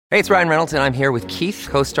Hey, it's Ryan Reynolds, and I'm here with Keith,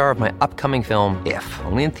 co-star of my upcoming film, If,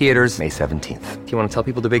 only in theaters May 17th. Do you want to tell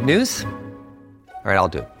people the big news? All right, I'll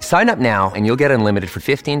do it. Sign up now and you'll get unlimited for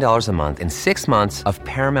 $15 a month and 6 months of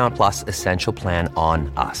Paramount Plus Essential Plan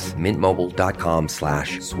on us.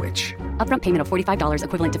 MintMobile.com/switch. Upfront payment of $45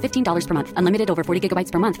 equivalent to $15 per month. Unlimited over 40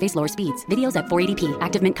 gigabytes per month. Face lower speeds. Videos at 480p.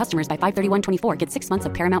 Active Mint customers by 531.24 get 6 months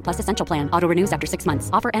of Paramount Plus Essential Plan. Auto renews after 6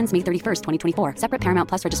 months. Offer ends May 31st, 2024. Separate Paramount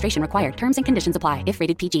Plus registration required. Terms and conditions apply if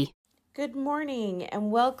rated PG. Good morning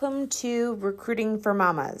and welcome to Recruiting for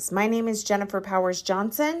Mamas. My name is Jennifer Powers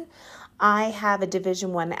Johnson. I have a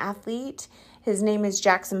Division I athlete. His name is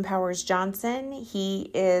Jackson Powers Johnson.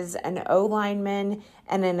 He is an O lineman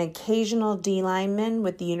and an occasional D lineman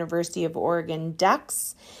with the University of Oregon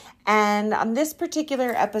Ducks. And on this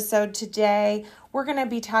particular episode today, we're going to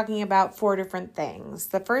be talking about 4 different things.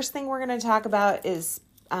 The first thing we're going to talk about is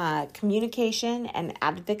communication and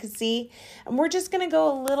advocacy. And we're just going to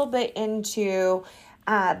go a little bit into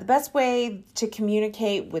the best way to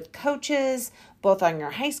communicate with coaches, both on your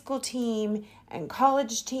high school team and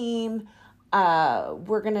college team.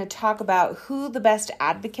 We're going to talk about who the best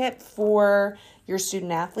advocate for your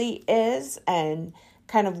student athlete is and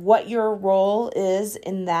kind of what your role is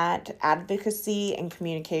in that advocacy and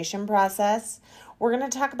communication process. We're going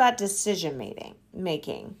to talk about decision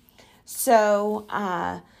making. So,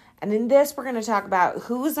 and in this, we're going to talk about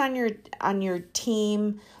who's on your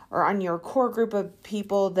team or on your core group of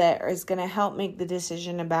people that is going to help make the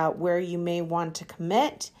decision about where you may want to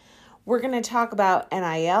commit. We're going to talk about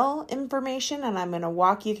NIL information, and I'm going to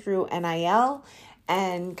walk you through NIL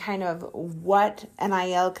and kind of what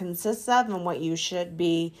NIL consists of and what you should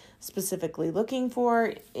be specifically looking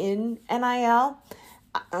for in NIL.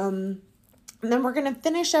 And then we're going to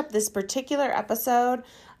finish up this particular episode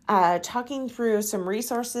talking through some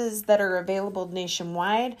resources that are available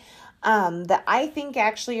nationwide that I think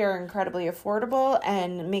actually are incredibly affordable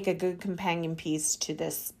and make a good companion piece to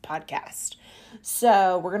this podcast.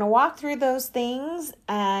 So we're going to walk through those things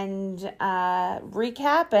and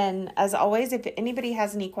recap. And as always, if anybody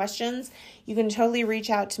has any questions, you can totally reach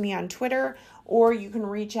out to me on Twitter, or you can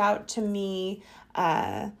reach out to me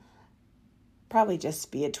probably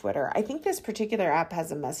just via Twitter. I think this particular app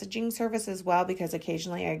has a messaging service as well, because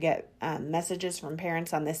occasionally I get messages from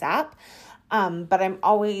parents on this app. But I'm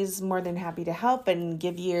always more than happy to help and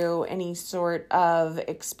give you any sort of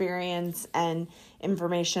experience and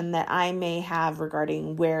information that I may have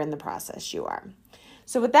regarding where in the process you are.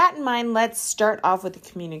 So with that in mind, let's start off with the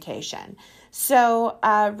communication. So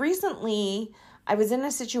recently, I was in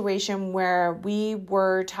a situation where we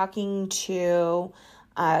were talking to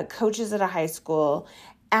coaches at a high school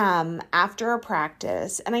after a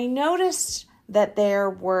practice, and I noticed that there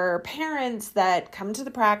were parents that come to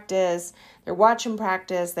the practice, they're watching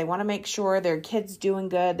practice, they want to make sure their kid's doing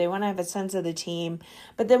good, they want to have a sense of the team.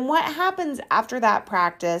 But then what happens after that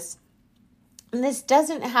practice, and this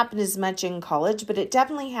doesn't happen as much in college, but it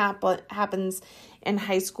definitely happens in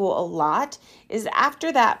high school a lot, is after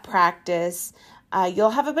that practice, you'll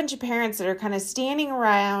have a bunch of parents that are kind of standing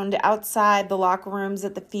around outside the locker rooms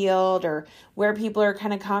at the field or where people are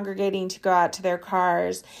kind of congregating to go out to their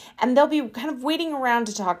cars, and they'll be kind of waiting around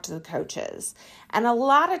to talk to the coaches. And a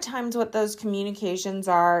lot of times what those communications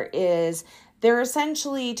are is they're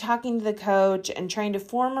essentially talking to the coach and trying to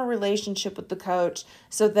form a relationship with the coach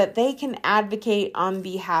so that they can advocate on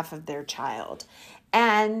behalf of their child.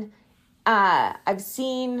 And I've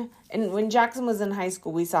seen, and when Jackson was in high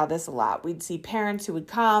school, we saw this a lot. We'd see parents who would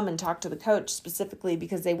come and talk to the coach specifically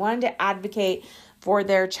because they wanted to advocate for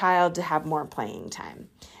their child to have more playing time.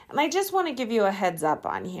 And I just want to give you a heads up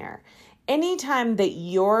on here. Anytime that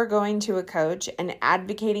you're going to a coach and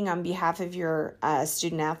advocating on behalf of your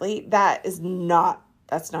student athlete, that's not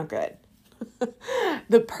good.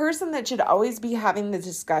 The person that should always be having the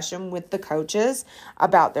discussion with the coaches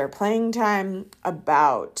about their playing time,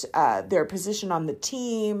 about their position on the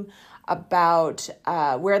team, about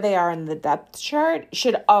where they are in the depth chart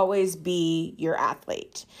should always be your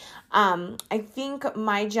athlete. I think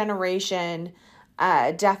my generation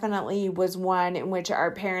definitely was one in which our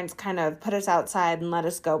parents kind of put us outside and let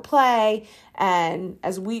us go play. And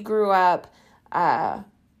as we grew up,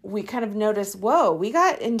 we kind of noticed, whoa, we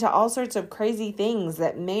got into all sorts of crazy things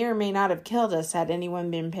that may or may not have killed us had anyone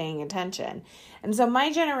been paying attention. And so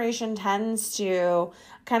my generation tends to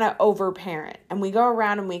kind of overparent, and we go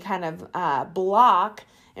around and we kind of block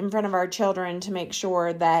in front of our children to make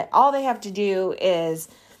sure that all they have to do is,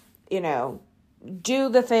 do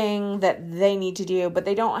the thing that they need to do, but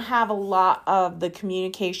they don't have a lot of the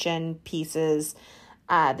communication pieces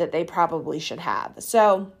that they probably should have.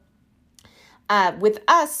 So with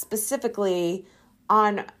us specifically,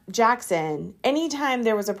 on Jackson, anytime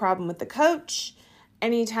there was a problem with the coach,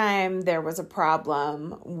 anytime there was a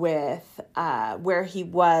problem with where he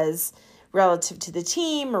was relative to the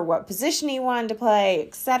team or what position he wanted to play,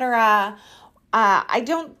 etc., I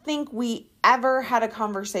don't think we ever had a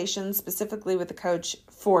conversation specifically with the coach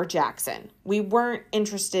for Jackson. We weren't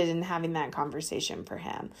interested in having that conversation for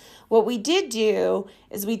him. What we did do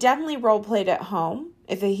is we definitely role played at home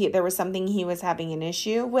if there was something he was having an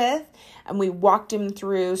issue with, and we walked him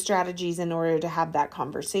through strategies in order to have that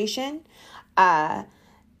conversation.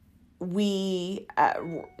 We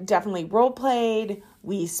definitely role played.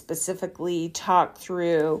 We specifically talked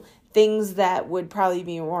through things that would probably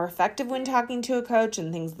be more effective when talking to a coach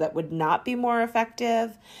and things that would not be more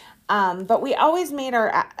effective. But we always made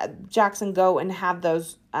our Jackson go and have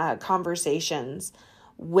those conversations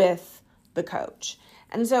with the coach.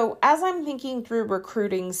 And so as I'm thinking through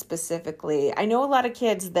recruiting specifically, I know a lot of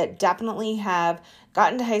kids that definitely have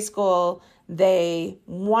gotten to high school. They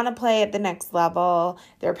want to play at the next level.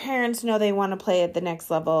 Their parents know they want to play at the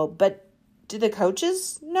next level, but do the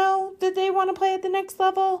coaches know that they want to play at the next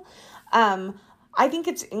level? I think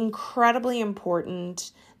it's incredibly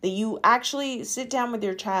important that you actually sit down with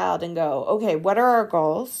your child and go, okay, what are our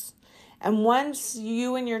goals? And once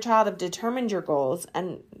you and your child have determined your goals,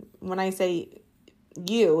 and when I say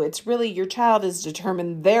you, it's really your child has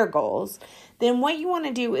determined their goals, then what you want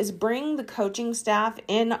to do is bring the coaching staff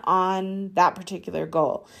in on that particular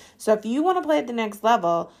goal. So if you want to play at the next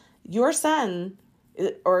level, your son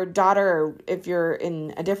or daughter, if you're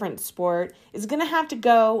in a different sport, is going to have to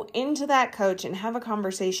go into that coach and have a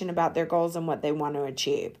conversation about their goals and what they want to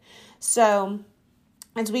achieve. So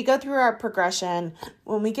as we go through our progression,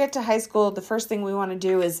 when we get to high school, the first thing we want to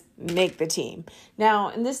do is make the team. Now,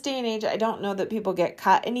 in this day and age, I don't know that people get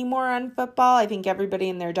cut anymore on football. I think everybody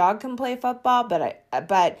and their dog can play football,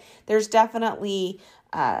 but there's definitely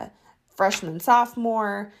freshman,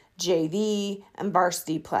 sophomore, JV, and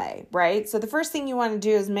varsity play, right? So the first thing you want to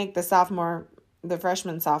do is make the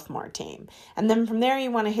freshman, sophomore team. And then from there,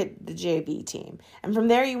 you want to hit the JV team. And from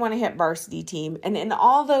there, you want to hit varsity team. And in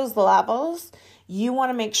all those levels, you want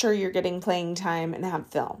to make sure you're getting playing time and have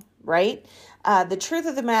film, right? The truth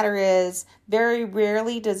of the matter is, very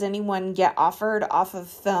rarely does anyone get offered off of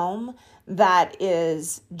film that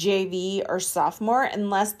is JV or sophomore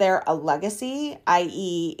unless they're a legacy,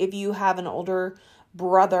 i.e. if you have an older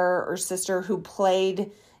brother or sister who played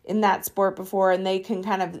in that sport before and they can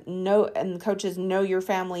kind of know, and coaches know your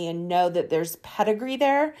family and know that there's pedigree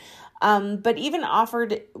there. But even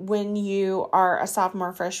offered when you are a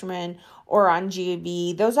sophomore, freshman, or on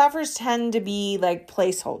JV, those offers tend to be like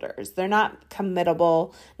placeholders. They're not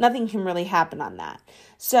committable. Nothing can really happen on that.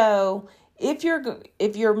 So if you're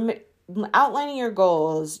outlining your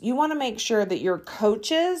goals, you want to make sure that your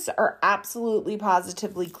coaches are absolutely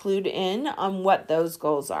positively clued in on what those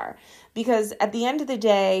goals are. Because at the end of the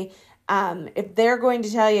day, if they're going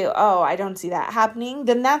to tell you, oh, I don't see that happening,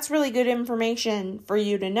 then that's really good information for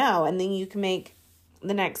you to know. And then you can make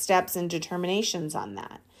the next steps and determinations on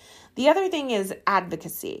that. The other thing is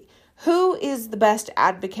advocacy. Who is the best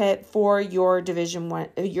advocate for your I'm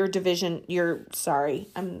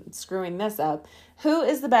screwing this up. Who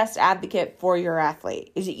is the best advocate for your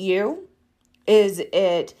athlete? Is it you? Is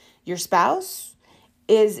it your spouse?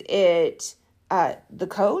 Is it the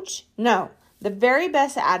coach? No. The very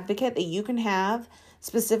best advocate that you can have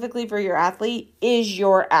specifically for your athlete is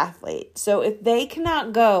your athlete. So if they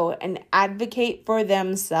cannot go and advocate for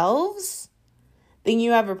themselves, then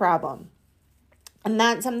you have a problem. And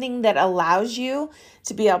that's something that allows you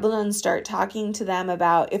to be able to start talking to them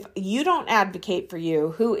about, if you don't advocate for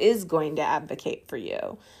you, who is going to advocate for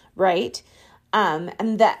you, right?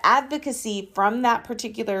 And the advocacy from that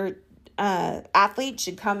particular athlete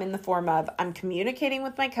should come in the form of, I'm communicating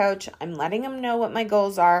with my coach, I'm letting him know what my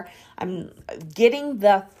goals are, I'm getting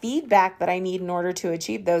the feedback that I need in order to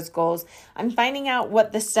achieve those goals, I'm finding out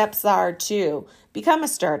what the steps are to become a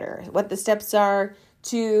starter, what the steps are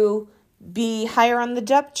to be higher on the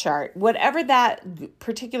depth chart, whatever that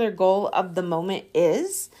particular goal of the moment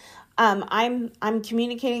is. I'm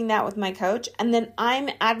communicating that with my coach, and then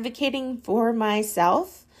I'm advocating for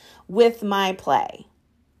myself with my play.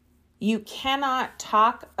 You cannot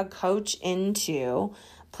talk a coach into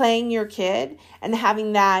playing your kid and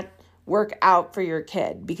having that work out for your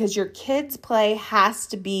kid, because your kid's play has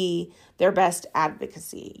to be their best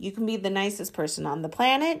advocacy. You can be the nicest person on the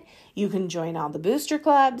planet. You can join all the booster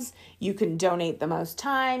clubs. You can donate the most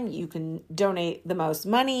time. You can donate the most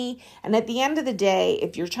money. And at the end of the day,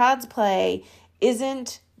 if your child's play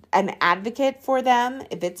isn't an advocate for them,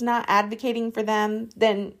 if it's not advocating for them,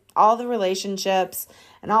 then all the relationships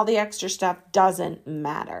and all the extra stuff doesn't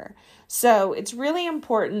matter. So it's really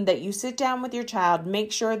important that you sit down with your child,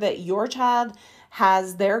 make sure that your child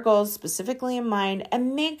has their goals specifically in mind,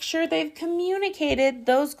 and make sure they've communicated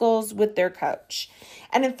those goals with their coach.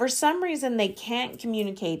 And if for some reason they can't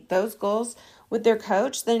communicate those goals with their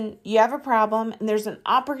coach, then you have a problem, and there's an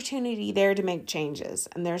opportunity there to make changes.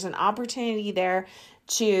 And there's an opportunity there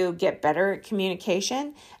to get better at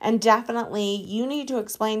communication. And definitely you need to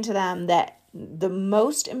explain to them that the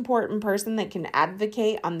most important person that can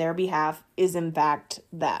advocate on their behalf is in fact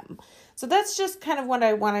them. So that's just kind of what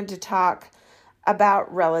I wanted to talk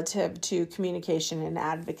about relative to communication and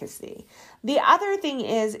advocacy. The other thing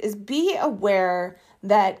is be aware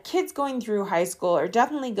that kids going through high school are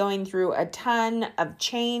definitely going through a ton of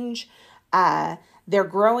change. They're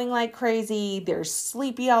growing like crazy. They're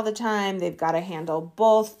sleepy all the time. They've got to handle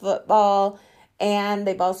both football and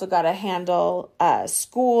they've also got to handle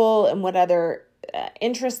school and what other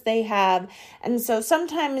interests they have. And so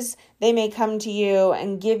sometimes they may come to you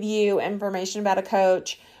and give you information about a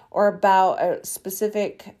coach or about a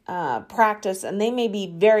specific practice, and they may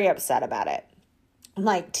be very upset about it.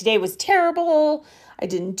 Like, today was terrible. I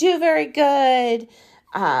didn't do very good.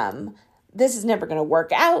 This is never going to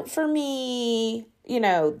work out for me. You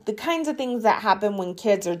know, the kinds of things that happen when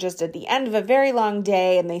kids are just at the end of a very long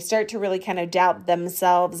day and they start to really kind of doubt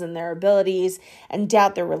themselves and their abilities and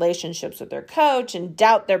doubt their relationships with their coach and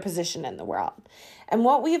doubt their position in the world. And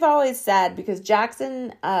what we've always said, because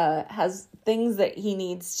Jackson has things that he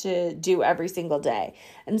needs to do every single day.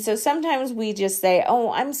 And so sometimes we just say,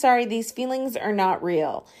 oh, I'm sorry, these feelings are not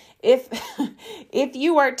real. If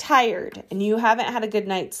you are tired and you haven't had a good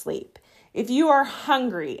night's sleep, if you are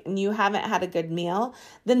hungry and you haven't had a good meal,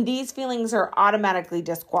 then these feelings are automatically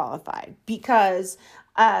disqualified. Because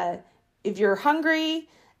if you're hungry,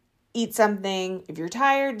 eat something. If you're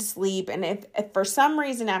tired, sleep. And if for some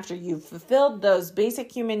reason after you've fulfilled those basic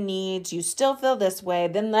human needs, you still feel this way,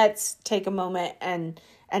 then let's take a moment and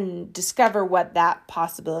discover what that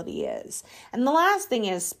possibility is. And the last thing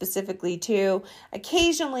is specifically too,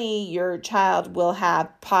 occasionally your child will have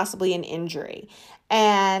possibly an injury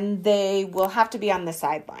and they will have to be on the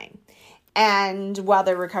sideline. And while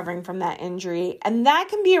they're recovering from that injury, and that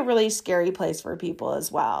can be a really scary place for people as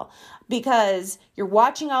well, because you're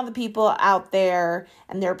watching all the people out there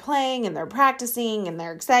and they're playing and they're practicing and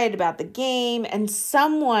they're excited about the game, and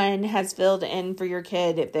someone has filled in for your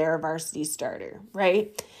kid if they're a varsity starter,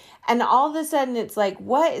 right? And all of a sudden it's like,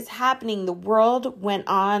 what is happening? The world went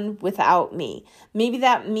on without me. Maybe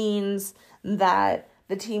that means that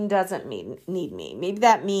the team doesn't need me. Maybe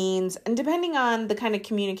that means, and depending on the kind of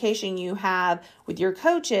communication you have with your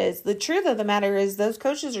coaches, the truth of the matter is those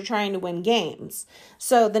coaches are trying to win games.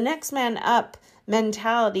 So the next man up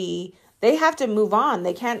mentality, they have to move on.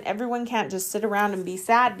 Everyone can't just sit around and be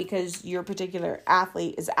sad because your particular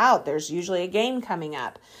athlete is out. There's usually a game coming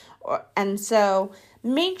up. And so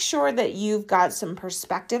make sure that you've got some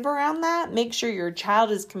perspective around that. Make sure your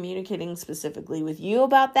child is communicating specifically with you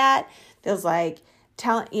about that. Feels like,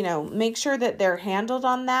 make sure that they're handled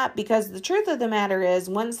on that, because the truth of the matter is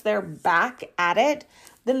once they're back at it,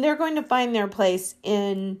 then they're going to find their place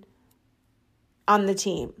on the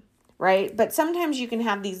team, right? But sometimes you can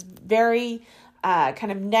have these very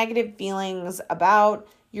kind of negative feelings about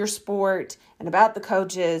your sport and about the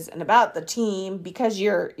coaches and about the team because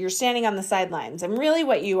you're standing on the sidelines. And really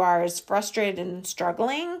what you are is frustrated and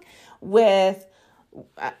struggling with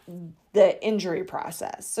the injury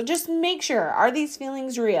process. So just make sure, are these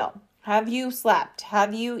feelings real? Have you slept?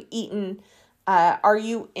 Have you eaten? Are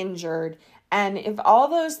you injured? And if all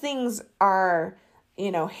those things are,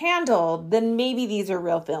 handled, then maybe these are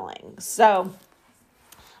real feelings. So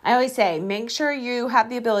I always say, make sure you have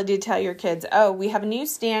the ability to tell your kids, oh, we have a new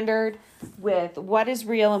standard with what is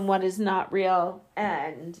real and what is not real.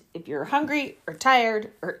 And if you're hungry or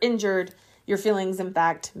tired or injured, your feelings, in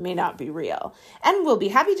fact, may not be real. And we'll be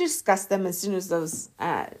happy to discuss them as soon as those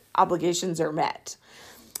obligations are met.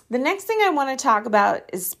 The next thing I want to talk about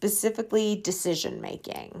is specifically decision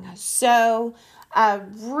making. So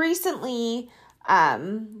recently,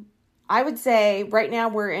 I would say right now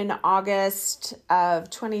we're in August of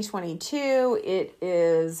 2022. It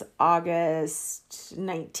is August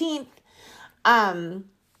 19th.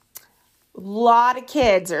 A lot of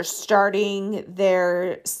kids are starting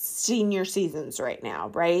their senior seasons right now,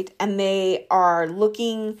 right? And they are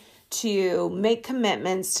looking to make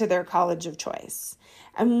commitments to their college of choice.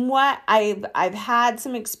 And what I've had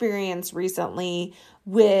some experience recently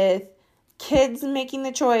with kids making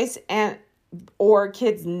the choice or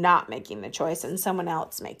kids not making the choice and someone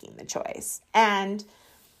else making the choice. And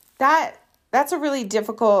that that's a really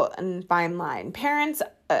difficult and fine line. Parents,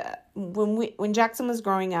 when Jackson was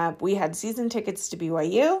growing up, we had season tickets to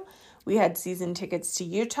BYU. We had season tickets to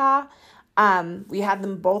Utah. We had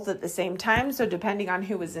them both at the same time. So depending on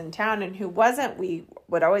who was in town and who wasn't, we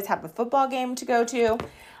would always have a football game to go to.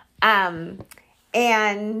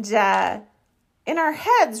 In our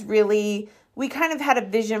heads, really, we kind of had a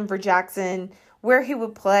vision for Jackson, where he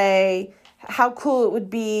would play, how cool it would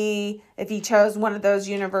be if he chose one of those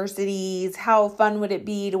universities, how fun would it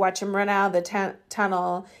be to watch him run out of the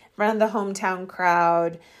tunnel, run the hometown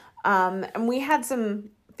crowd. And we had some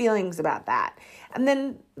feelings about that. And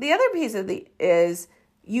then the other piece of is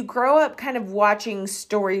you grow up kind of watching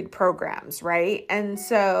storied programs, right? And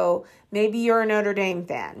so maybe you're a Notre Dame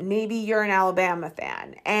fan, maybe you're an Alabama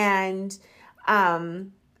fan, and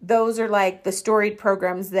those are like the storied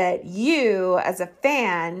programs that you as a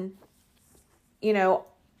fan,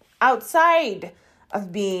 outside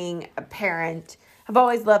of being a parent, have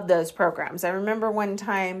always loved those programs. I remember one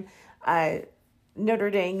time Notre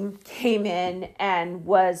Dame came in and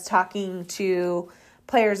was talking to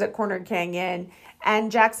players at Corner Canyon,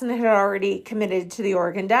 and Jackson had already committed to the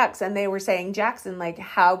Oregon Ducks, and they were saying, Jackson, like,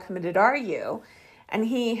 how committed are you? And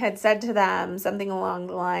he had said to them something along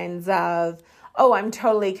the lines of, oh, I'm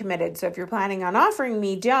totally committed. So if you're planning on offering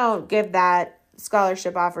me, don't give that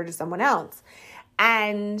scholarship offer to someone else.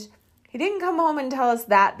 And he didn't come home and tell us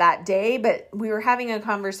that day, but we were having a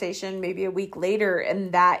conversation maybe a week later,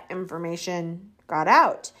 and that information got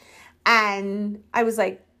out. And I was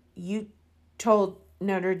like, you told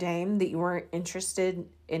Notre Dame that you weren't interested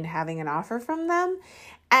in having an offer from them?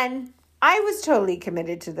 And I was totally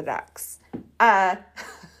committed to the Ducks.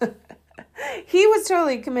 He was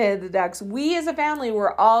totally committed to the Ducks. We as a family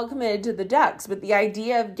were all committed to the Ducks, but the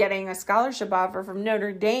idea of getting a scholarship offer from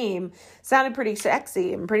Notre Dame sounded pretty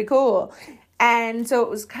sexy and pretty cool. And so it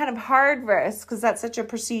was kind of hard for us, because that's such a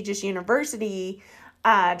prestigious university,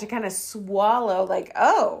 to kind of swallow, like,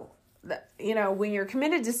 when you're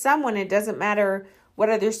committed to someone, it doesn't matter what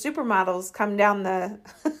other supermodels come down the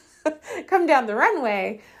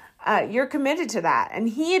runway, you're committed to that. And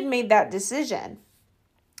he had made that decision.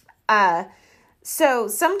 So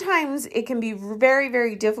sometimes it can be very,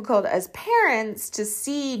 very difficult as parents to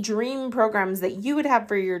see dream programs that you would have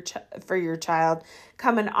for your child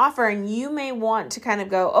come and offer, and you may want to kind of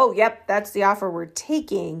go, oh, yep, that's the offer we're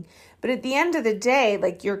taking. But at the end of the day,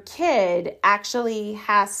 like, your kid actually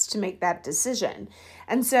has to make that decision.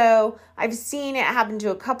 And so I've seen it happen to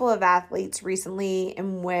a couple of athletes recently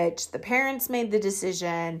in which the parents made the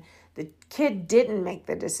decision, the kid didn't make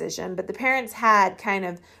the decision, but the parents had kind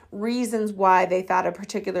of reasons why they thought a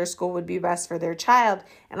particular school would be best for their child.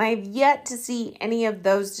 And I've yet to see any of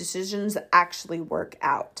those decisions actually work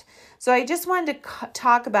out. So I just wanted to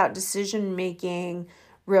talk about decision making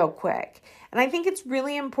real quick. And I think it's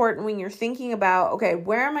really important when you're thinking about, okay,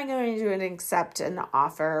 where am I going to accept an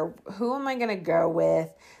offer? Who am I going to go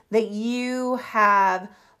with? That you have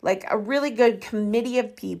like a really good committee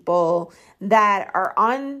of people that are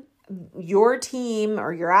on your team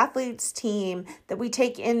or your athlete's team that we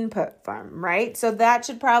take input from, right? So that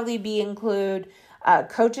should probably include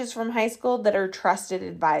coaches from high school that are trusted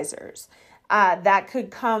advisors. That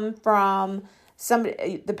could come from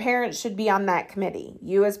somebody. The parents should be on that committee.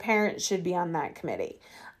 You as parents should be on that committee.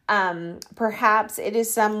 Perhaps it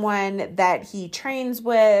is someone that he trains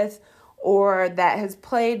with or that has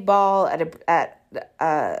played ball at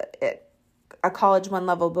a College One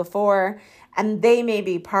level before, and they may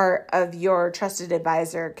be part of your trusted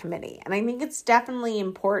advisor committee. And I think it's definitely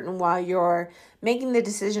important while you're making the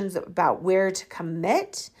decisions about where to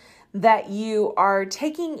commit that you are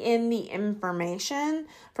taking in the information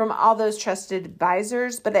from all those trusted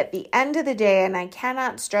advisors. But at the end of the day, and I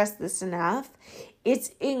cannot stress this enough,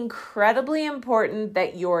 it's incredibly important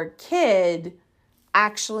that your kid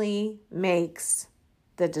actually makes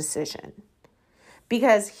the decision.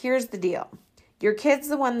 Because here's the deal. Your kid's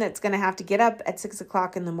the one that's going to have to get up at 6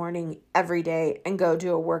 o'clock in the morning every day and go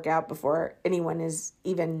do a workout before anyone is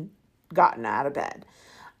even gotten out of bed.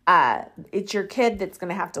 It's your kid that's going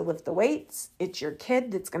to have to lift the weights. It's your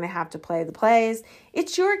kid that's going to have to play the plays.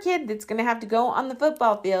 It's your kid that's going to have to go on the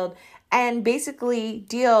football field and basically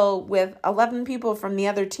deal with 11 people from the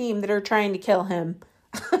other team that are trying to kill him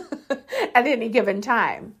at any given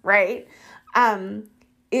time, right?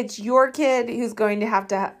 It's your kid who's going to have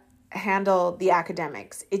to handle the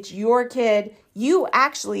academics. It's your kid. You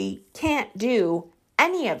actually can't do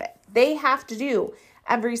any of it. They have to do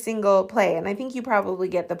every single play. And I think you probably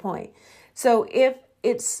get the point. So if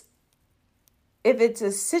it's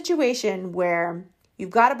a situation where you've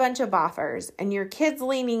got a bunch of offers and your kid's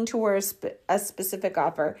leaning towards a specific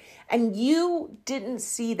offer and you didn't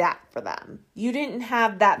see that for them. You didn't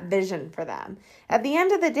have that vision for them. At the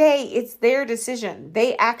end of the day, it's their decision.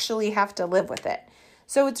 They actually have to live with it.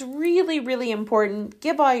 So it's really, really important.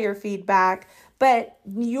 Give all your feedback, but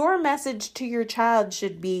your message to your child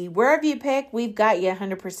should be, wherever you pick, we've got you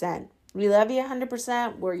 100%. We love you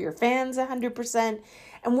 100%. We're your fans 100%.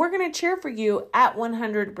 And we're going to cheer for you at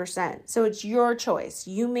 100%. So it's your choice.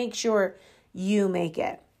 You make sure you make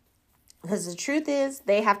it. Because the truth is,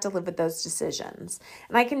 they have to live with those decisions.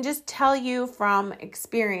 And I can just tell you from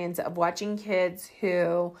experience of watching kids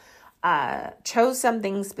who chose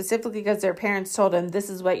something specifically because their parents told them this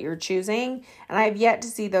is what you're choosing. And I've yet to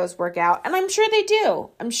see those work out. And I'm sure they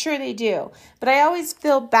do. But I always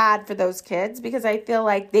feel bad for those kids because I feel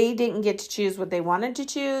like they didn't get to choose what they wanted to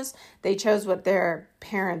choose. They chose what their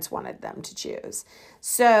parents wanted them to choose.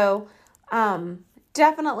 So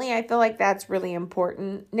definitely I feel like that's really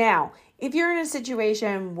important. Now, if you're in a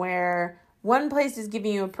situation where one place is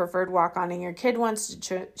giving you a preferred walk-on and your kid wants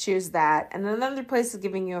to choose that, and another place is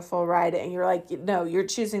giving you a full ride and you're like, no, you're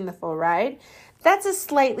choosing the full ride, that's a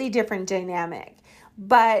slightly different dynamic.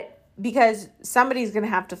 But because somebody's going to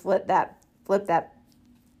have to flip that,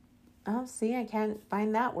 oh, see, I can't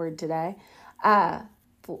find that word today. They're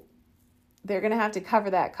going to have to cover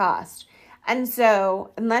that cost. And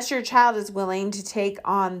so unless your child is willing to take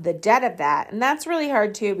on the debt of that, and that's really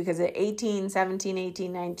hard too, because at 17,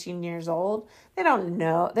 18, 19 years old, they don't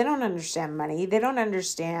know, they don't understand money. They don't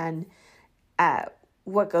understand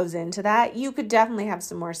what goes into that. You could definitely have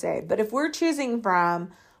some more say. But if we're choosing from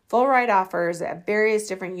full ride offers at various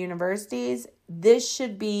different universities, this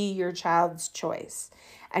should be your child's choice.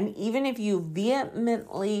 And even if you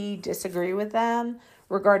vehemently disagree with them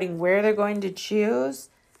regarding where they're going to choose,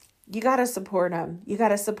 you got to support them. You got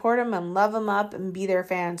to support them and love them up and be their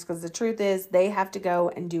fans, because the truth is they have to go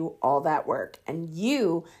and do all that work and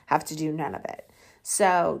you have to do none of it.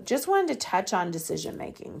 So just wanted to touch on decision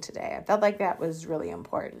making today. I felt like that was really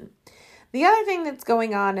important. The other thing that's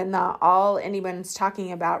going on and not all anyone's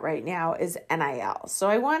talking about right now is NIL. So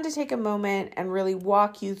I wanted to take a moment and really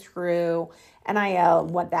walk you through NIL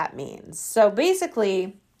and what that means. So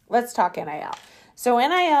basically, let's talk NIL. So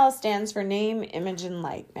NIL stands for name, image, and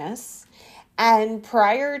likeness. And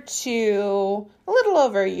prior to a little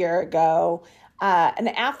over a year ago, an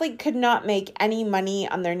athlete could not make any money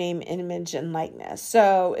on their name, image, and likeness.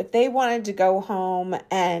 So if they wanted to go home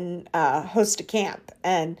and host a camp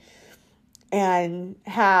and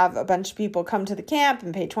have a bunch of people come to the camp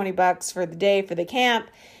and pay $20 for the day for the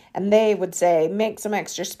camp, and they would say, make some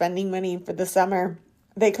extra spending money for the summer,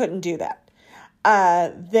 they couldn't do that.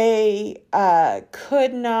 They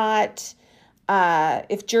could not,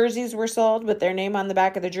 if jerseys were sold with their name on the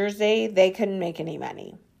back of the jersey, they couldn't make any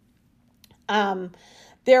money.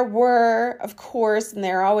 There were, of course, and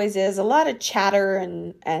there always is, a lot of chatter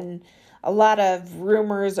and a lot of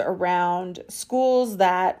rumors around schools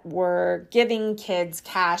that were giving kids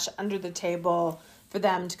cash under the table for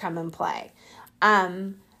them to come and play.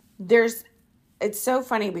 It's so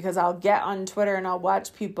funny because I'll get on Twitter and I'll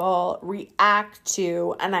watch people react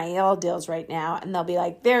to NIL deals right now, and they'll be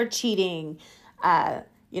like, they're cheating.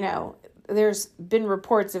 There's been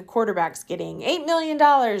reports of quarterbacks getting $8 million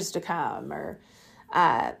to come, or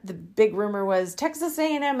the big rumor was Texas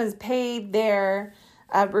A&M has paid their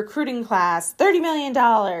recruiting class $30 million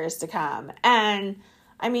to come. And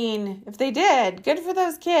I mean, if they did, good for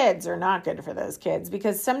those kids, or not good for those kids,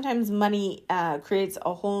 because sometimes money creates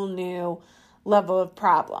a whole new level of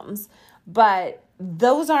problems, but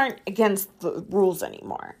those aren't against the rules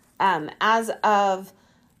anymore. As of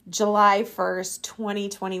July 1st,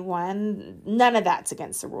 2021, none of that's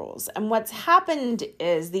against the rules. And what's happened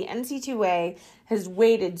is the NCAA has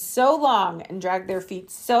waited so long and dragged their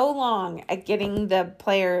feet so long at letting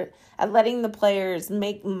the players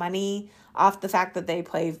make money off the fact that they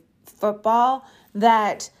play football,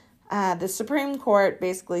 that the Supreme Court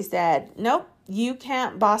basically said, nope, you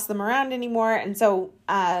can't boss them around anymore. And so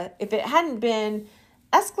if it hadn't been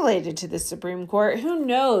escalated to the Supreme Court, who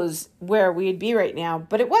knows where we'd be right now,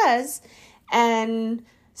 but it was. And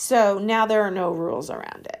so now there are no rules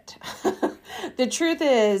around it. The truth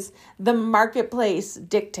is the marketplace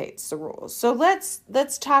dictates the rules. So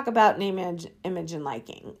let's talk about name, image, and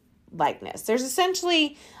likeness. There's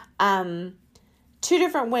essentially two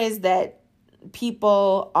different ways that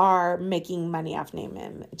people are making money off name,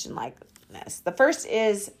 image, and likeness. The first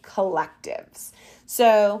is collectives.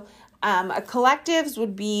 So a collectives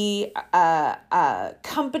would be a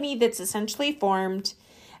company that's essentially formed,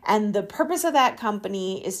 and the purpose of that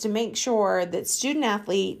company is to make sure that student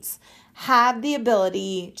athletes have the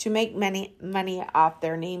ability to make money off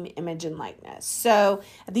their name, image, and likeness. So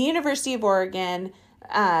at the University of Oregon,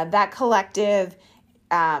 that collective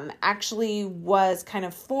actually was kind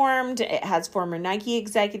of formed. It has former Nike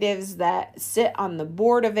executives that sit on the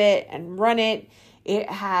board of it and run it. It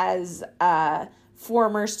has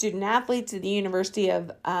former student athletes at the University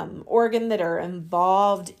of Oregon that are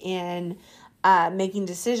involved in making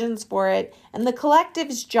decisions for it. And the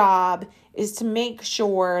collective's job is to make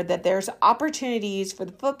sure that there's opportunities for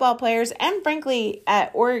the football players and, frankly, at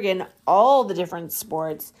Oregon, all the different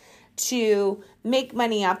sports to make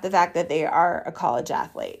money off the fact that they are a college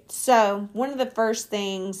athlete. So one of the first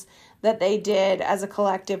things that they did as a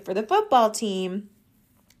collective for the football team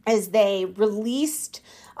is they released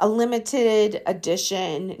a limited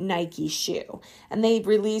edition Nike shoe. And they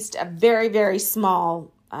released a very, very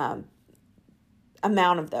small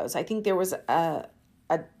amount of those. I think there was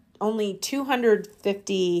only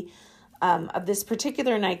 250 of this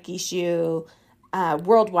particular Nike shoe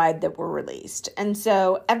worldwide that were released. And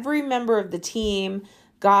so every member of the team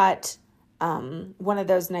got one of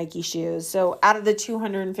those Nike shoes. So out of the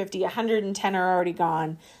 250, 110 are already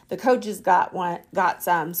gone. The coaches got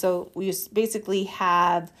some. So we basically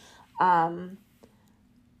have of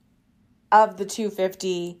the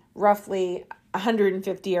 250, roughly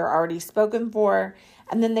 150 are already spoken for.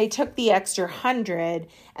 And then they took the extra 100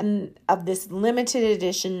 and of this limited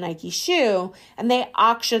edition Nike shoe and they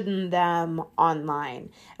auctioned them online.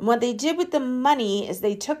 And what they did with the money is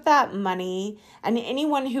they took that money and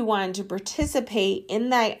anyone who wanted to participate in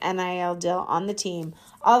that NIL deal on the team,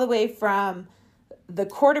 all the way from the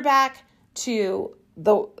quarterback to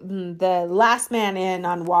the last man in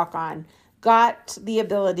on walk-on, got the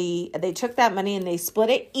ability. They took that money and they split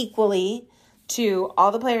it equally to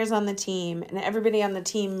all the players on the team, and everybody on the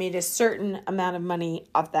team made a certain amount of money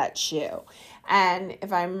off that shoe. And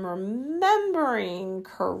if I'm remembering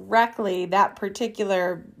correctly, that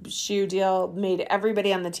particular shoe deal made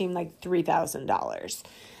everybody on the team like $3,000.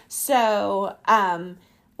 So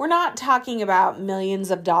we're not talking about millions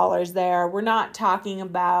of dollars there. We're not talking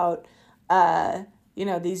about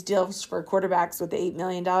these deals for quarterbacks with $8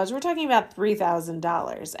 million. We're talking about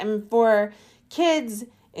 $3,000. And for kids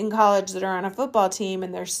in college that are on a football team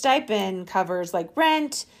and their stipend covers like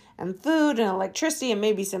rent and food and electricity and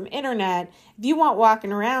maybe some internet, if you want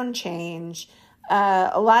walking around change,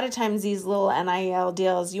 a lot of times these little NIL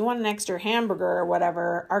deals, you want an extra hamburger or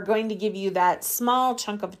whatever, are going to give you that small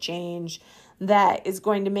chunk of change that is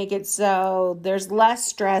going to make it so there's less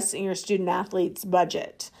stress in your student athlete's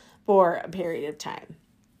budget for a period of time.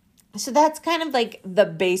 So that's kind of like the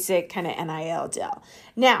basic kind of NIL deal.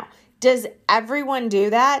 Now, does everyone do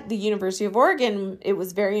that? The University of Oregon, it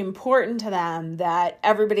was very important to them that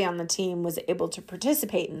everybody on the team was able to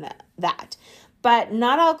participate in that. But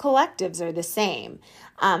not all collectives are the same.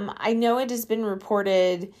 I know it has been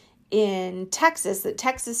reported in Texas that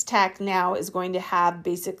Texas Tech now is going to have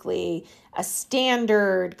basically a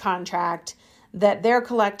standard contract that their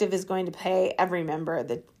collective is going to pay every member,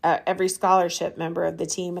 every scholarship member of the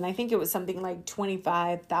team. And I think it was something like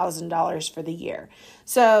 $25,000 for the year.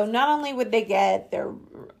 So not only would they get their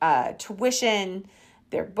tuition,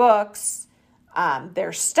 their books,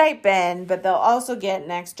 their stipend, but they'll also get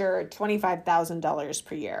an extra $25,000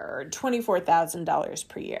 per year or $24,000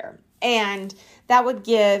 per year. And that would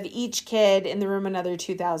give each kid in the room another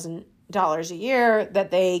 $2,000 a year that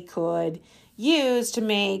they could use to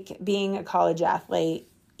make being a college athlete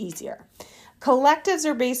easier. Collectives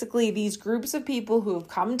are basically these groups of people who have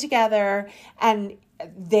come together, and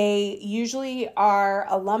they usually are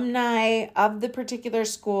alumni of the particular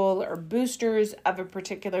school or boosters of a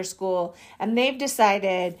particular school, and they've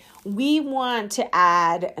decided we want to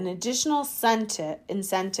add an additional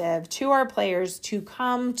incentive to our players to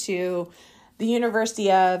come to the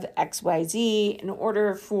University of XYZ in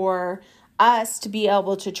order for us to be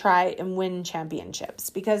able to try and win championships.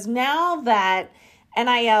 Because now that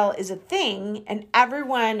NIL is a thing and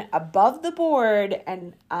everyone above the board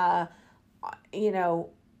and,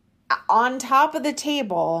 on top of the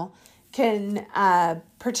table can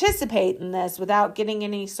participate in this without getting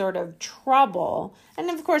any sort of trouble. And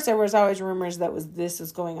of course, there was always rumors that this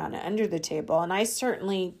is going on under the table. And I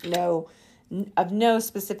certainly know of no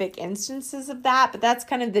specific instances of that, but that's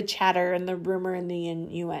kind of the chatter and the rumor and the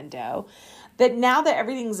innuendo. That now that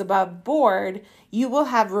everything's above board, you will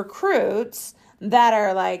have recruits that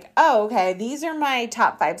are like, oh, okay, these are my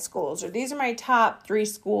top 5 schools, or these are my top 3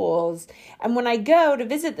 schools. And when I go to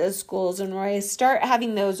visit those schools and when I start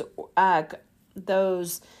having those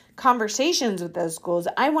conversations with those schools,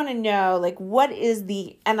 I want to know, like, what is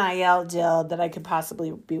the NIL deal that I could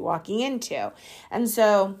possibly be walking into? And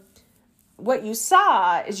so what you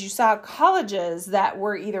saw is you saw colleges that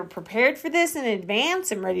were either prepared for this in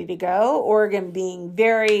advance and ready to go, Oregon being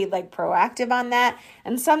very like proactive on that,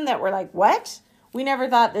 and some that were like, what? We never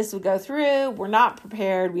thought this would go through. We're not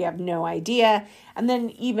prepared. We have no idea. And then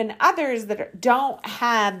even others that don't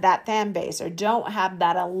have that fan base or don't have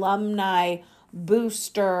that alumni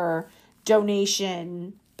booster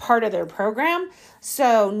donation part of their program.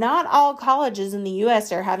 So not all colleges in the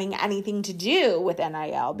U.S. are having anything to do with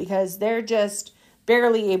NIL because they're just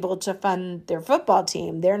barely able to fund their football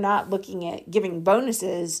team. They're not looking at giving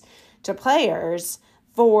bonuses to players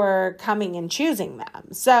for coming and choosing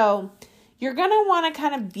them. So you're going to want to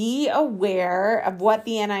kind of be aware of what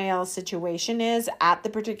the NIL situation is at the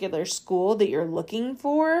particular school that you're looking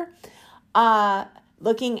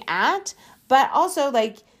at, but also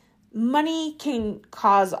like money can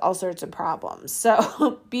cause all sorts of problems.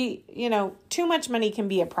 So too much money can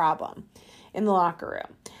be a problem in the locker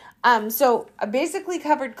room. So I basically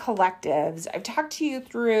covered collectives. I've talked to you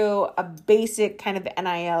through a basic kind of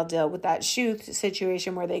NIL deal with that shoe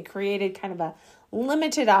situation where they created kind of a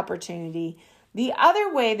limited opportunity. The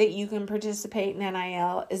other way that you can participate in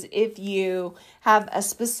NIL is if you have a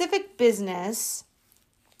specific business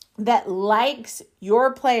that likes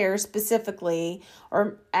your player specifically,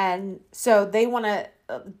 and so they want to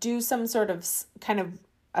do some sort of kind of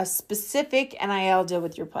a specific NIL deal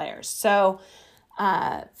with your players. So,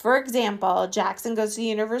 for example, Jackson goes to the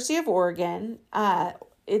University of Oregon.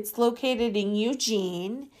 It's located in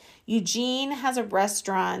Eugene. Eugene has a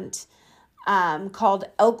restaurant called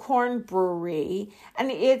Elkhorn Brewery, and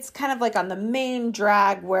it's kind of like on the main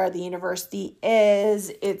drag where the university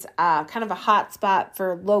is. It's kind of a hot spot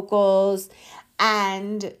for locals,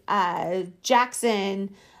 and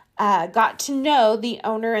Jackson got to know the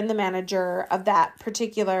owner and the manager of that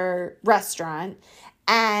particular restaurant,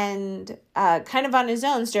 and kind of on his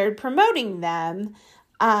own started promoting them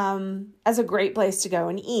as a great place to go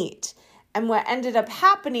and eat. And what ended up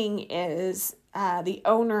happening is the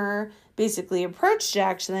owner basically approached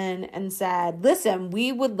Jackson and said, listen,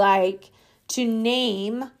 we would like to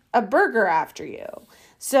name a burger after you.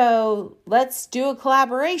 So let's do a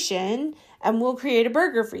collaboration and we'll create a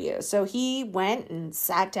burger for you. So he went and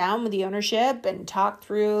sat down with the ownership and talked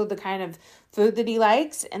through the kind of food that he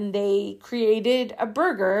likes, and they created a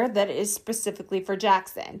burger that is specifically for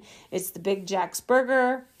Jackson. It's the Big Jack's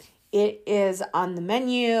Burger. It is on the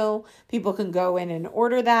menu. People can go in and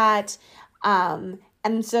order that.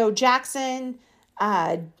 And so Jackson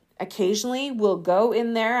occasionally will go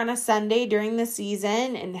in there on a Sunday during the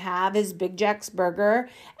season and have his Big Jack's Burger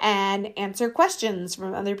and answer questions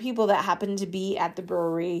from other people that happen to be at the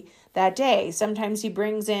brewery that day. Sometimes he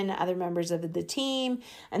brings in other members of the team.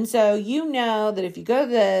 And so you know that if you go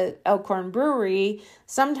to the Elkhorn Brewery,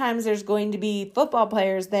 sometimes there's going to be football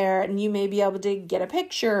players there and you may be able to get a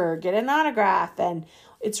picture or get an autograph. And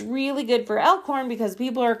it's really good for Elkhorn because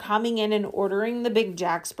people are coming in and ordering the Big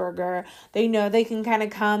Jack's Burger. They know they can kind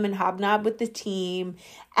of come and hobnob with the team.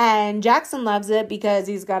 And Jackson loves it because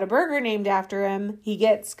he's got a burger named after him. He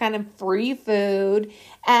gets kind of free food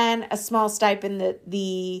and a small stipend that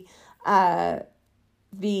the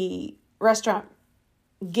restaurant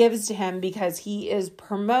gives to him because he is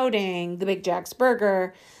promoting the Big Jack's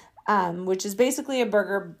Burger, which is basically a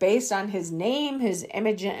burger based on his name, his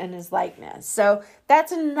image, and his likeness. So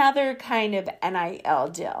that's another kind of NIL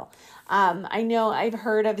deal. I know I've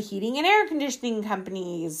heard of heating and air conditioning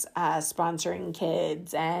companies sponsoring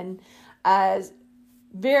kids. And last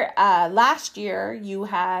year you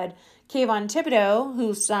had Kayvon Thibodeau,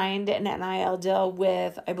 who signed an NIL deal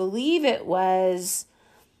with, I believe it was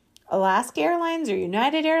Alaska Airlines or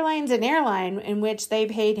United Airlines, an airline in which they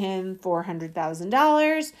paid him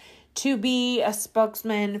 $400,000 to be a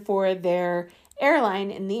spokesman for their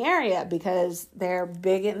airline in the area because they're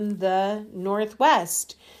big in the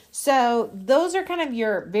Northwest. So those are kind of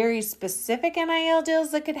your very specific NIL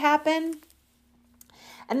deals that could happen.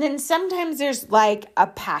 And then sometimes there's like a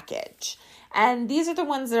package. And these are the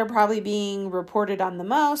ones that are probably being reported on the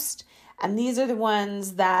most. And these are the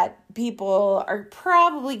ones that people are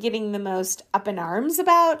probably getting the most up in arms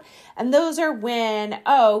about. And those are when,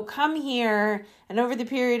 come here, and over the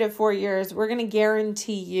period of 4 years, we're going to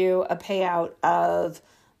guarantee you a payout of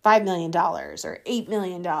 $5 million or $8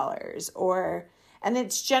 million. And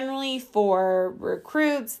it's generally for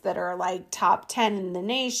recruits that are like top 10 in the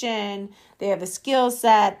nation. They have a skill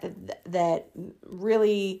set that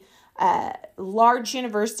really... large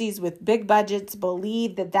universities with big budgets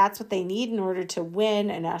believe that that's what they need in order to win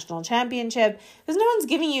a national championship, because no one's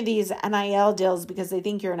giving you these NIL deals because they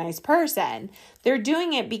think you're a nice person. They're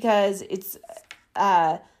doing it because it's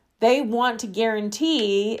they want to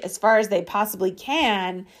guarantee, as far as they possibly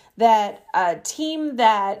can, that a team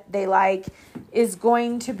that they like is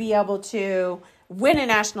going to be able to win a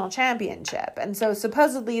national championship. And so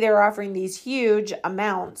supposedly they're offering these huge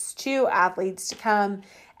amounts to athletes to come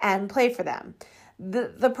and play for them.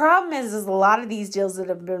 The problem is a lot of these deals that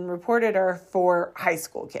have been reported are for high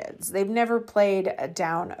school kids. They've never played a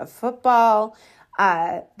down of football.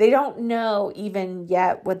 They don't know even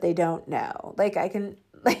yet what they don't know.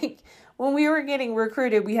 When we were getting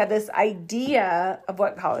recruited, we had this idea of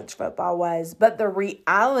what college football was, but the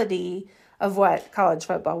reality of what college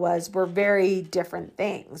football was were very different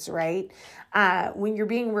things, right? When you're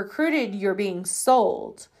being recruited, you're being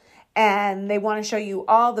sold, and they want to show you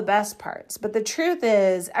all the best parts. But the truth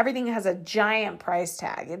is, everything has a giant price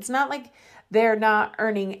tag. It's not like they're not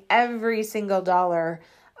earning every single dollar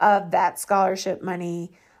of that scholarship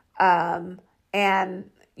money and,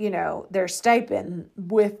 their stipend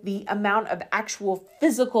with the amount of actual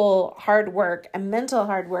physical hard work and mental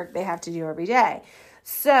hard work they have to do every day.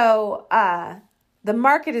 So the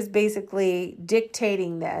market is basically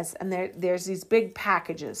dictating this, and there's these big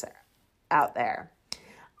packages out there.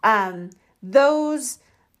 Those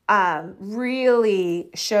really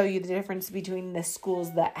show you the difference between the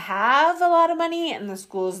schools that have a lot of money and the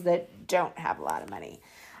schools that don't have a lot of money.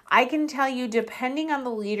 I can tell you, depending on the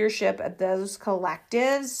leadership of those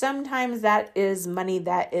collectives, sometimes that is money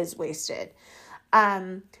that is wasted.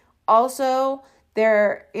 Also,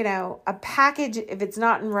 a package, if it's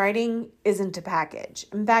not in writing, isn't a package.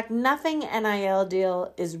 In fact, nothing NIL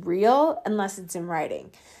deal is real unless it's in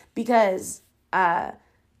writing. Because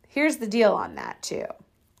here's the deal on that too.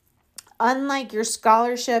 Unlike your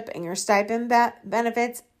scholarship and your stipend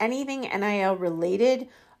benefits, anything NIL related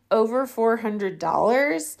over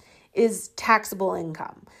 $400 is taxable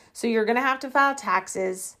income. So you're going to have to file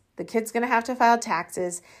taxes. The kid's going to have to file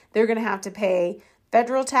taxes. They're going to have to pay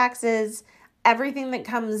federal taxes. Everything that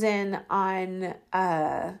comes in on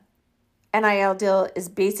NIL deal is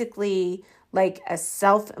basically like a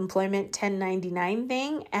self-employment 1099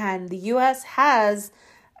 thing. And the U.S. has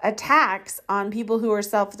a tax on people who are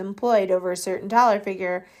self-employed over a certain dollar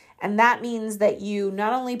figure. And that means that you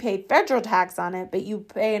not only pay federal tax on it, but you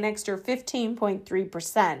pay an extra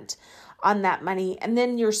 15.3% on that money, and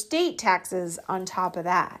then your state taxes on top of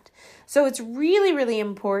that. So it's really, really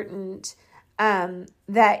important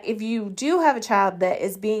that if you do have a child that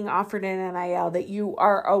is being offered an NIL, that you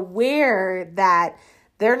are aware that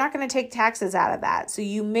they're not going to take taxes out of that. So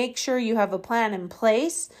you make sure you have a plan in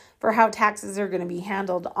place for how taxes are going to be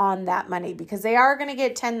handled on that money, because they are going to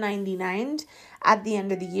get 1099'd at the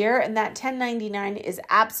end of the year, and that 1099 is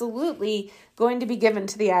absolutely going to be given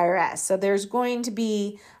to the IRS. So there's going to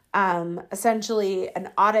be essentially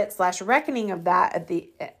an audit / reckoning of that at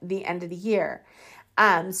the end of the year.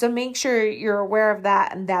 So make sure you're aware of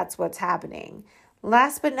that, and that's what's happening.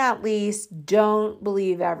 Last but not least, don't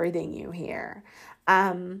believe everything you hear.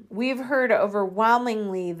 We've heard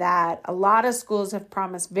overwhelmingly that a lot of schools have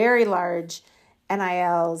promised very large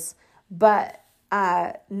NILs, but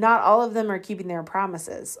not all of them are keeping their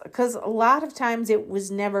promises, because a lot of times it was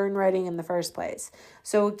never in writing in the first place.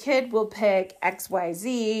 So a kid will pick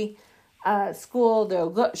XYZ school,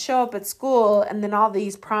 they'll show up at school, and then all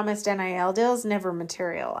these promised NIL deals never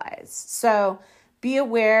materialize. So be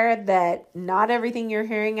aware that not everything you're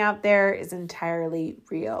hearing out there is entirely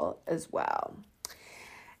real as well.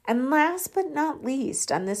 And last but not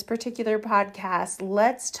least, on this particular podcast,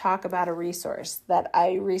 let's talk about a resource that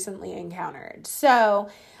I recently encountered. So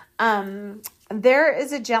there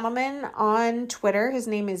is a gentleman on Twitter. His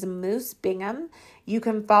name is Moose Bingham. You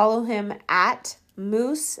can follow him at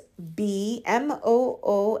Moose B, MOOSEB,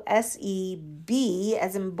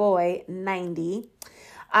 as in boy, 90.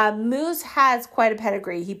 Moose has quite a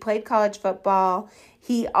pedigree. He played college football.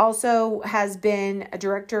 He also has been a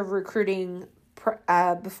director of recruiting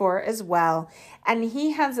before as well. And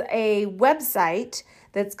he has a website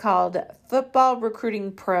that's called Football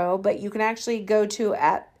Recruiting Pro, but you can actually go to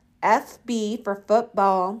at FB for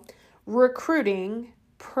Football Recruiting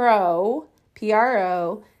Pro,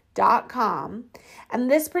 PRO.com. And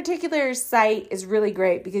this particular site is really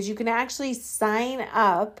great because you can actually sign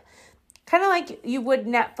up kind of like you would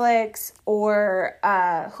Netflix or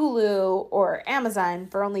Hulu or Amazon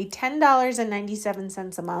for only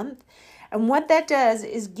 $10.97 a month. And what that does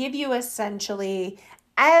is give you essentially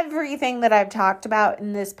everything that I've talked about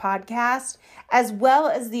in this podcast, as well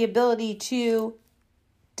as the ability to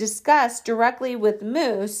discuss directly with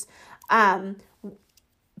Moose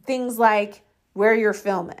things like where your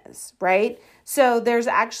film is, right? So there's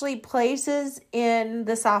actually places in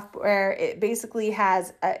the software. It basically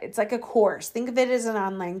has, it's like a course. Think of it as an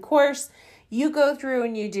online course. You go through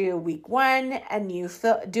and you do week 1 and you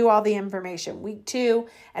do all the information. Week 2,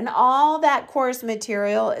 and all that course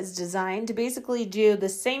material is designed to basically do the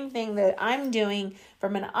same thing that I'm doing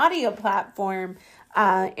from an audio platform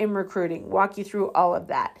in recruiting. Walk you through all of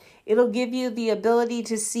that. It'll give you the ability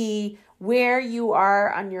to see where you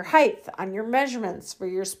are on your height, on your measurements for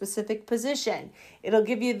your specific position. It'll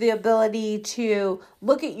give you the ability to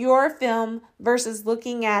look at your film versus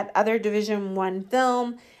looking at other Division I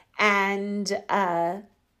film and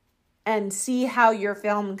see how your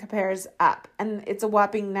film compares up. And it's a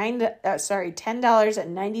whopping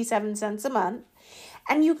 $10.97 a month.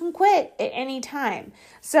 And you can quit at any time.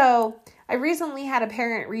 So I recently had a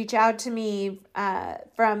parent reach out to me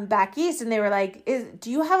from back east, and they were like, do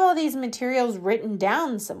you have all these materials written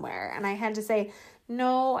down somewhere? And I had to say,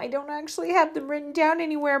 no, I don't actually have them written down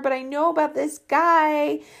anywhere, but I know about this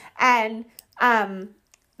guy. And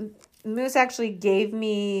Moose actually gave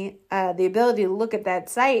me the ability to look at that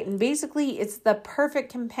site. And basically, it's the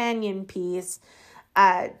perfect companion piece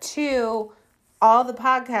to all the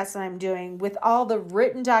podcasts that I'm doing with all the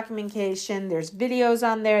written documentation. There's videos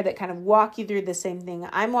on there that kind of walk you through the same thing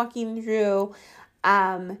I'm walking through.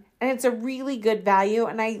 And it's a really good value.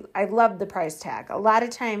 And I love the price tag. A lot of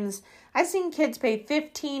times I've seen kids pay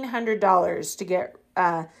 $1,500 to get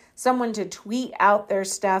someone to tweet out their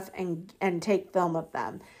stuff and take film of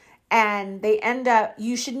them. And they end up,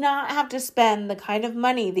 you should not have to spend the kind of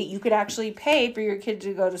money that you could actually pay for your kid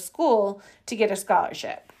to go to school to get a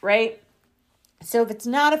scholarship, right? So if it's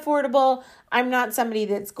not affordable, I'm not somebody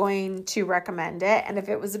that's going to recommend it. And if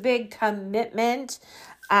it was a big commitment,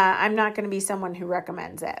 I'm not going to be someone who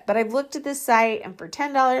recommends it. But I've looked at this site, and for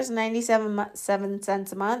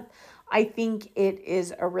 $10.97 a month, I think it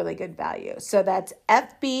is a really good value. So that's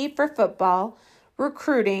FB for football,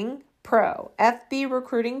 recruiting pro,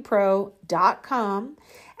 fbrecruitingpro.com.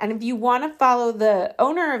 And if you want to follow the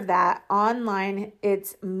owner of that online,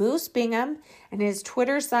 it's Moose Bingham, and his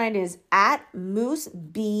Twitter sign is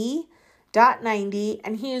 @mooseb.90,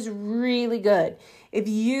 and he is really good. If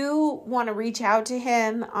you want to reach out to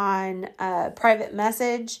him on a private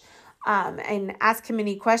message and ask him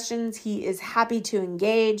any questions, he is happy to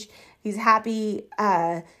engage. He's happy.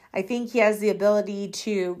 I think he has the ability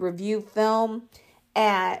to review film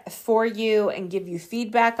for you and give you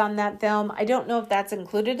feedback on that film. I don't know if that's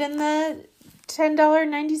included in the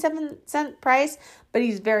 $10.97 price, but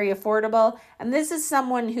he's very affordable. And this is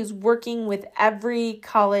someone who's working with every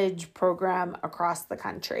college program across the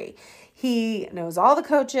country. He knows all the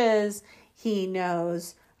coaches. He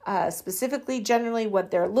knows specifically generally what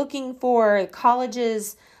they're looking for.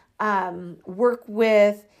 Colleges work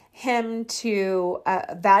with him to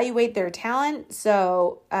evaluate their talent.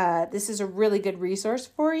 So this is a really good resource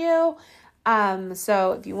for you.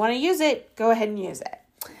 So if you want to use it, go ahead and use it.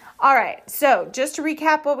 All right. So just to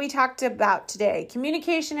recap what we talked about today,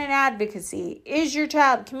 communication and advocacy. Is your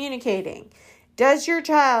child communicating? Has your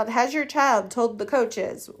child told the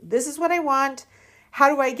coaches, this is what I want?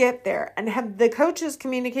 How do I get there? And have the coaches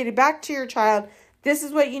communicated back to your child, this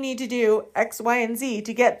is what you need to do, X, Y, and Z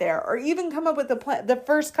to get there, or even come up with a plan, the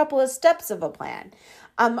first couple of steps of a plan.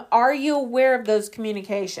 Are you aware of those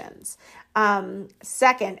communications?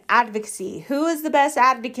 Second, advocacy. Who is the best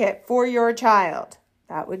advocate for your child?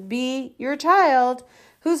 That would be your child.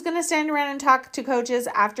 Who's going to stand around and talk to coaches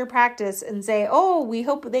after practice and say, oh, we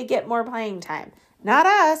hope they get more playing time? Not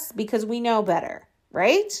us, because we know better,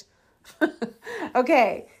 right?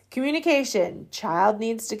 Okay, communication. Child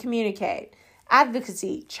needs to communicate.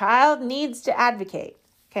 Advocacy. Child needs to advocate.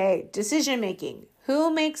 Okay, decision making.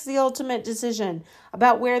 Who makes the ultimate decision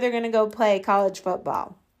about where they're going to go play college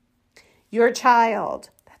football? Your child.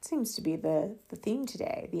 That seems to be the theme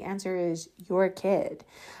today. The answer is your kid.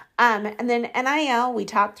 And then NIL, we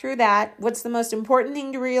talked through that. What's the most important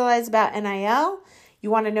thing to realize about NIL? You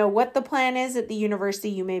want to know what the plan is at the university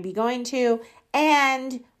you may be going to,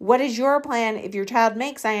 and what is your plan if your child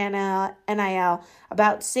makes NIL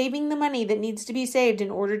about saving the money that needs to be saved in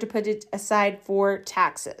order to put it aside for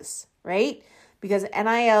taxes, right? Because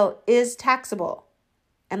NIL is taxable.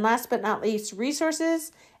 And last but not least,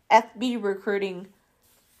 resources,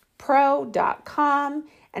 fbrecruitingpro.com.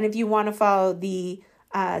 And if you want to follow the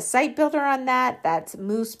site builder on that, that's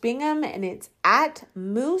Moose Bingham, and it's at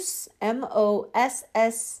Moose,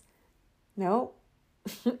 M-O-S-S, no,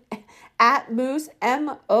 at Moose,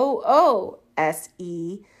 M-O-O-S-E,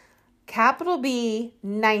 capital B,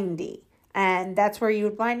 90. And that's where you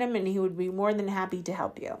would find him, and he would be more than happy to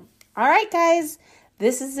help you. All right, guys,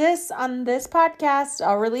 this is this on this podcast.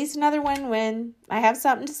 I'll release another one when I have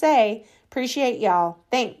something to say. Appreciate y'all.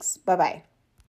 Thanks. Bye-bye.